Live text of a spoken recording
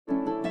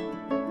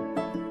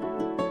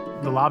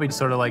The lobby is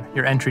sort of like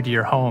your entry to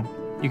your home.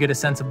 You get a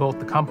sense of both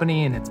the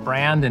company and its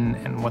brand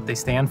and what they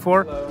stand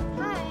for,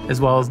 as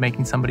well as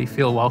making somebody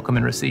feel welcome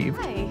and received.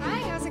 Hi,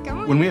 how's it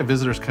going? When we have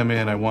visitors come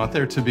in, I want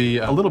there to be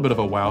a little bit of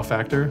a wow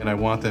factor, and I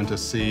want them to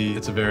see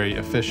it's a very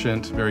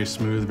efficient, very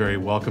smooth, very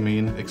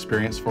welcoming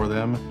experience for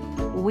them.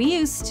 We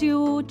used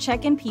to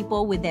check in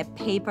people with a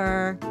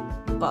paper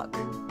book.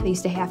 They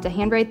used to have to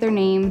handwrite their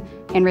name,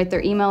 handwrite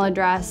their email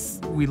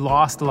address. We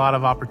lost a lot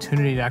of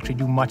opportunity to actually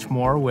do much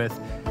more with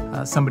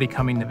somebody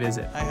coming to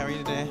visit. Hi, how are you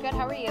today? Good,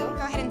 how are you? Go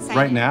ahead and sign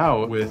Right in.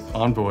 now, with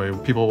Envoy,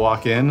 people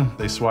walk in,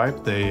 they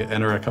swipe, they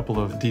enter a couple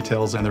of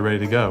details, and they're ready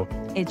to go.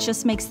 It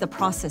just makes the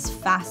process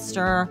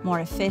faster,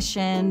 more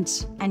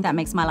efficient, and that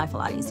makes my life a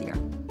lot easier.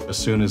 As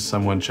soon as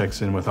someone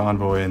checks in with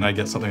Envoy and I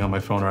get something on my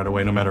phone right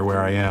away, no matter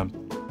where I am.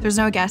 There's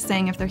no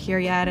guessing if they're here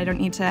yet. I don't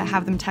need to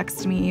have them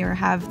text me or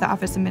have the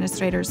office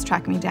administrators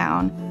track me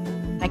down.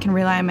 I can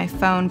rely on my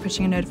phone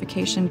pushing a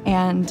notification,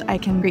 and I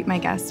can greet my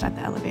guest at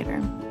the elevator.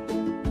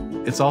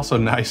 It's also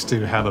nice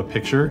to have a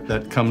picture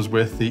that comes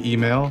with the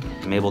email.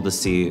 I'm able to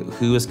see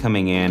who is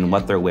coming in,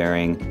 what they're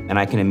wearing, and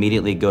I can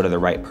immediately go to the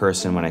right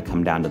person when I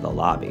come down to the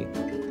lobby.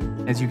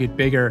 As you get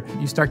bigger,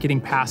 you start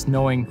getting past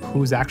knowing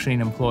who's actually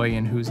an employee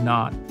and who's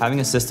not. Having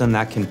a system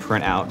that can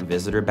print out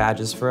visitor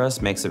badges for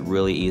us makes it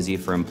really easy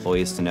for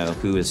employees to know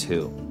who is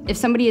who. If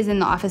somebody is in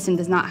the office and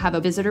does not have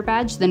a visitor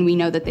badge, then we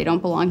know that they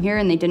don't belong here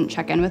and they didn't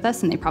check in with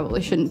us and they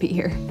probably shouldn't be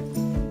here.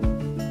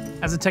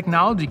 As a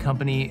technology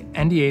company,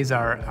 NDAs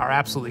are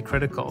absolutely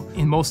critical.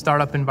 In most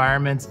startup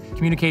environments,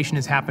 communication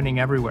is happening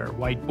everywhere.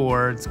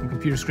 Whiteboards,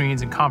 computer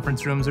screens, and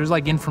conference rooms, there's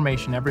like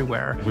information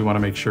everywhere. We want to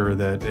make sure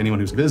that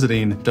anyone who's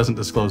visiting doesn't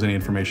disclose any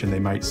information they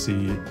might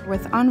see.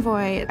 With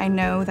Envoy, I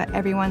know that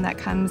everyone that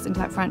comes into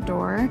that front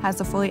door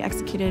has a fully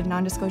executed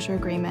non-disclosure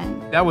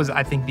agreement. That was,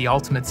 I think, the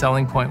ultimate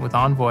selling point with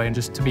Envoy, and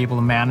just to be able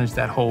to manage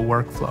that whole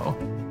workflow.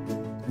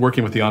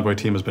 Working with the Envoy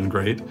team has been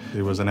great.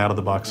 It was an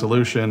out-of-the-box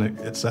solution.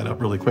 It's set up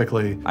really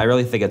quickly. I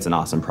really think it's an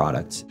awesome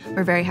product.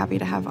 We're very happy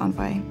to have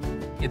Envoy.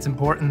 It's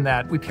important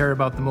that we care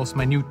about the most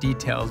minute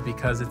details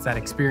because it's that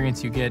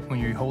experience you get when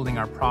you're holding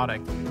our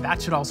product.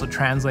 That should also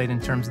translate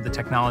in terms of the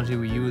technology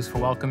we use for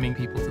welcoming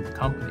people to the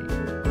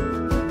company.